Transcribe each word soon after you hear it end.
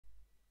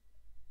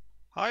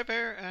Hi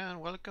there and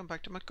welcome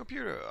back to my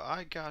computer.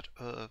 I got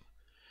a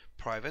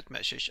private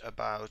message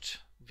about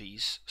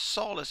these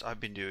solids I've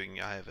been doing.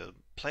 I have a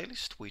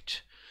playlist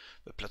with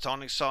the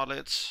platonic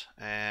solids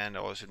and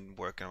also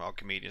working on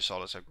Archimedean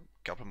solids. A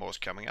couple more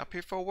coming up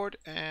here forward,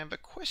 and the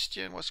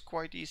question was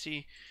quite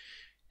easy.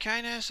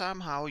 Can I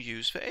somehow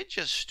use the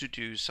edges to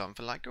do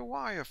something like a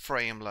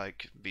wireframe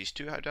like these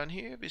two have done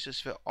here? This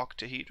is the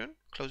octahedron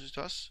closest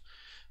to us.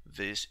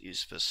 This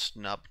is the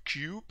snub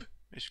cube.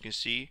 As you can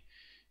see,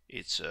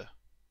 it's a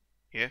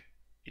yeah,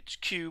 it's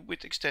cube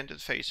with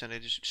extended face and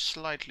it is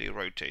slightly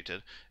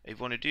rotated. If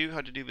you want to do how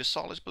to do the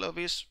solids below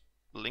this,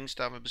 links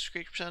down in the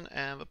description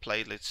and the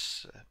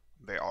playlists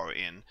they are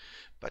in.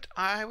 But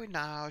I will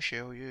now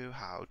show you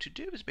how to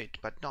do this bit,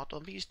 but not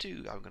on these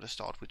two. I'm going to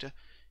start with the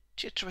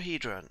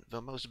tetrahedron,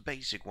 the most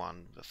basic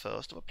one, the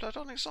first of the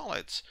platonic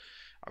solids.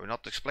 I will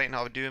not explain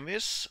how I'm doing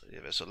this.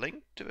 If there's a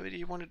link to the video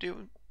you want to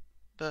do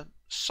the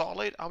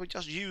solid, I will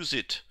just use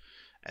it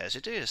as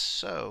it is.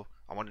 So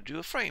I want to do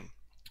a frame.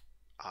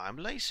 I'm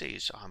lazy,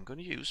 so I'm going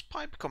to use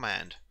pipe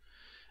command.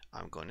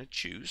 I'm going to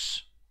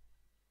choose,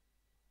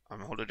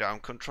 I'm holding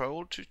down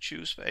control to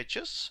choose the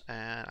edges,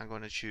 and I'm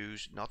going to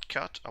choose not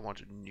cut. I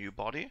want a new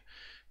body.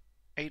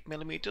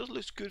 8mm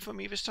looks good for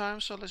me this time,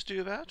 so let's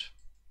do that.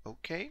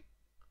 Okay.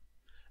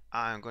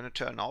 I'm going to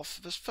turn off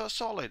this first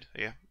solid,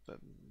 the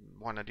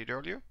one I did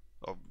earlier,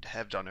 or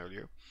have done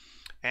earlier.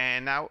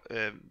 And now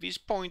these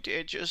pointy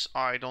edges,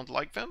 I don't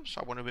like them, so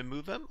I want to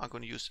remove them. I'm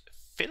going to use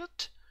fillet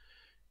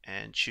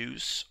and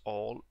choose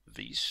all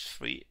these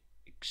three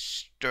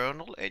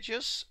external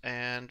edges,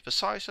 and the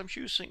size I'm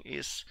choosing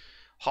is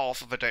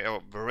half of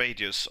the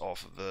radius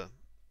of the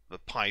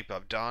pipe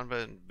I've done.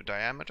 The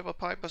diameter of a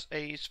pipe is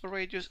 8, the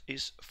radius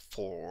is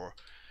 4,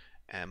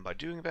 and by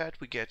doing that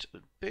we get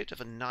a bit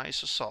of a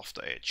nicer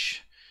softer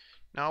edge.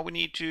 Now we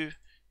need to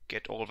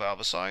get all the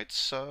other sides,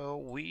 so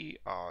we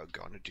are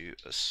going to do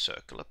a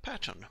circular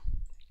pattern.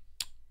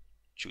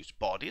 Choose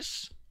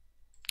bodies,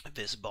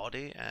 this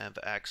body and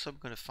the axle. I'm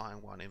going to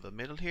find one in the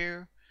middle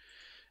here,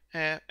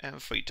 and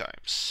 3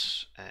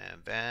 times,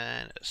 and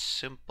then a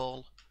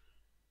simple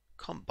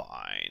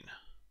combine.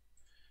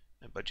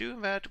 And by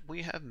doing that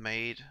we have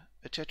made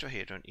a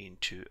tetrahedron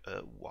into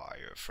a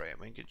wireframe.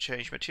 We can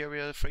change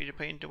material, 3D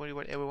print,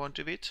 whatever we want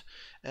to it.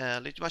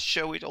 Let's just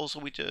show it also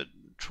with a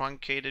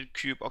truncated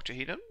cube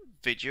octahedron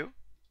video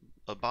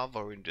above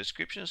or in the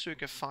description, so you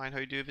can find how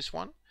you do this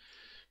one.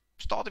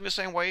 Starting the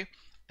same way.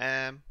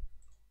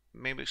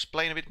 Maybe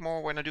explain a bit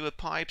more. When I do the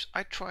pipes,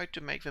 I try to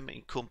make them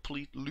in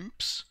complete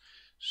loops.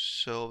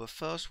 So the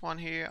first one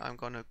here, I'm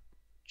gonna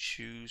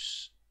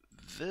choose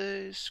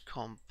this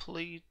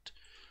complete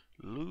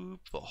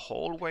loop the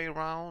whole way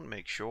around.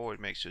 Make sure it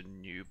makes a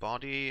new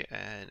body,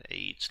 and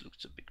 8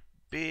 looks a bit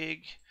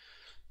big.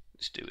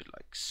 Let's do it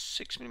like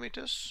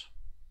 6mm,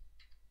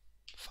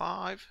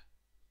 5,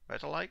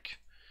 better like.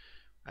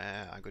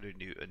 I'm gonna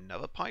do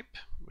another pipe,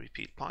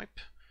 repeat pipe.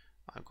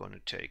 I'm gonna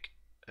take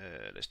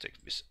let's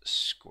take this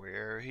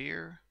square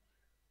here.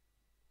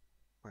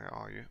 Where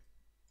are you?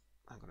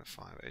 I'm gonna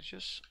find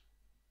edges.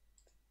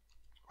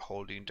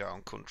 Holding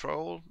down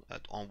control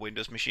on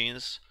Windows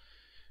machines.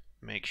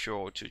 Make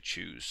sure to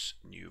choose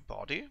new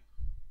body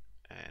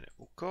and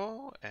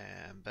OK,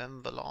 and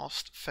then the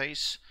last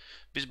face.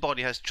 This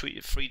body has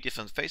three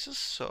different faces,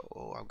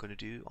 so I'm gonna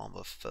do on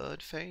the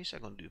third face,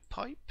 I'm gonna do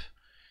pipe.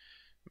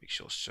 Make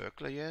sure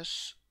circular,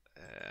 yes,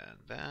 and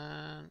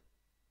then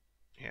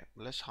yeah,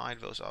 let's hide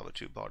those other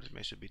 2 bodies,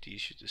 makes it a bit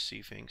easier to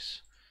see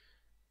things.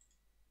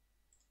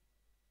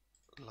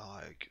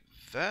 Like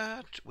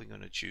that. We're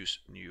going to choose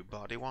new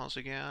body once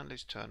again.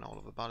 Let's turn all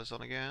of the bodies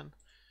on again.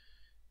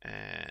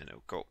 And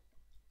go.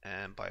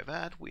 And by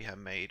that we have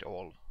made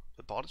all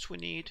the bodies we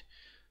need.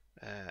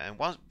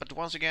 But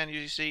once again,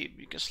 you see,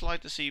 you can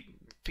slightly see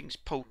things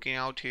poking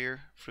out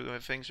here through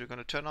everything. So we're going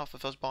to turn off the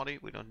first body.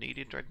 We don't need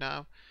it right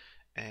now.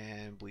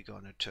 And we're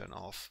going to turn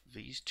off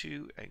these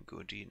 2 and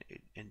go in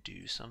and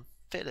do some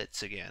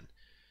fillets again.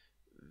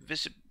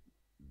 This is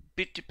a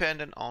bit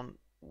dependent on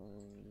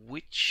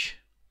which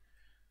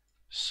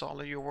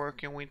solid you're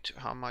working with,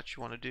 how much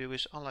you want to do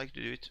this. I like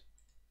to do it.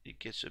 It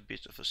gets a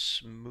bit of a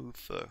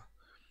smoother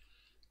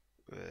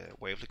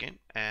way of looking.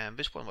 And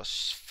this one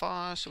was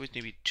 5, so it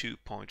needs to be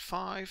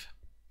 2.5.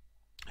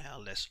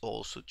 And let's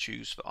also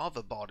choose the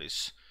other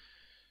bodies.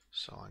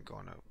 So I'm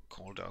going to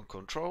hold down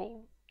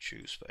control,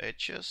 choose the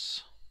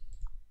edges.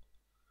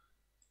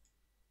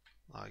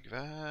 Like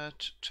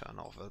that, turn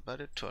off that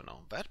body, turn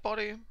on that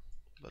body,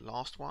 the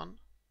last one,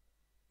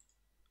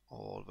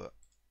 all the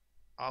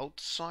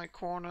outside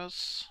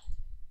corners,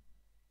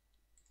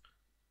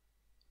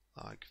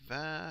 like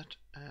that,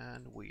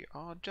 and we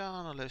are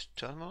done. Let's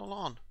turn them all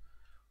on.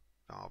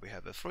 Now we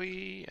have the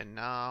 3, and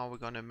now we're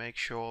going to make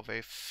sure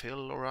they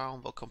fill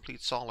around the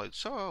complete solid.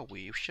 So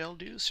we shall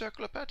do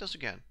circular patterns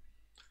again.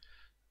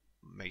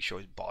 Make sure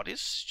it's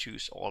bodies,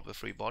 choose all the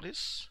 3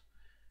 bodies.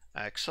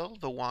 Axle,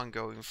 the one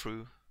going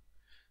through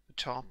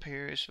The top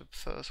here is the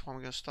first one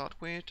we're going to start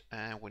with,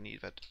 and we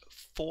need that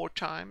 4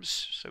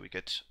 times, so we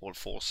get all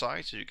 4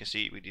 sides. As you can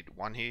see, we did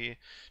 1 here,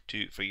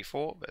 2, 3,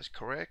 4. That's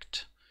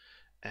correct.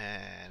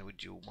 And we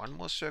do one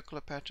more circular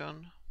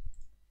pattern.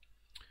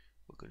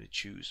 We're going to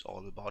choose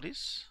all the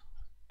bodies,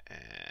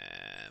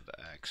 and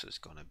the axis is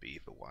going to be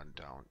the one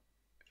down.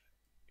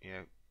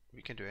 Yeah,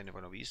 we can do any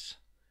one of these.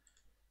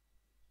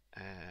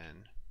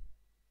 And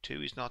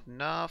 2 is not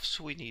enough,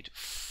 so we need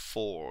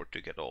 4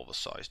 to get all the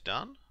sides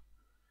done.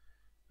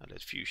 And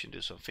let Fusion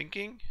do some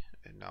thinking.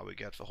 And now we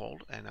get the whole,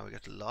 and now we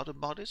get a lot of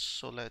bodies,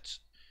 so let's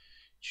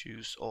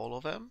choose all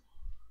of them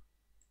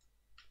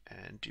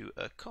and do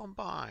a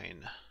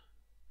combine.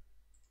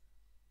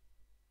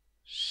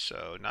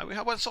 So now we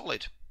have one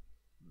solid.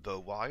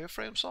 The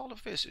wireframe solid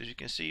of this, as you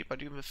can see by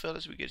doing the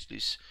fillers, we get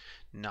these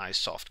nice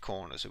soft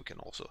corners, so we can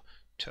also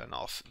turn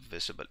off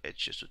visible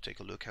edges to take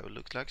a look how it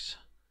looks like.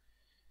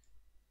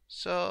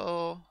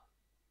 So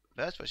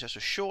that was just a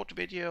short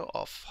video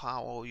of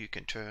how you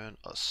can turn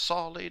a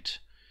solid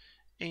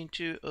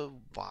into a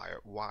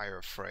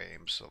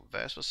wireframe. So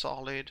there's the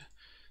solid,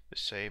 the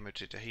same with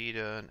the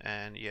hidden,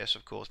 and yes,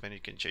 of course, then you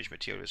can change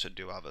materials and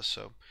do others.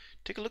 So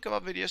take a look at our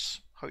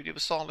videos, how you do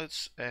the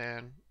solids,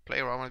 and play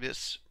around with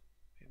this.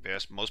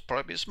 There's most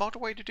probably a smarter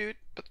way to do it,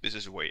 but this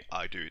is the way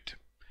I do it.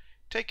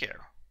 Take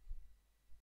care.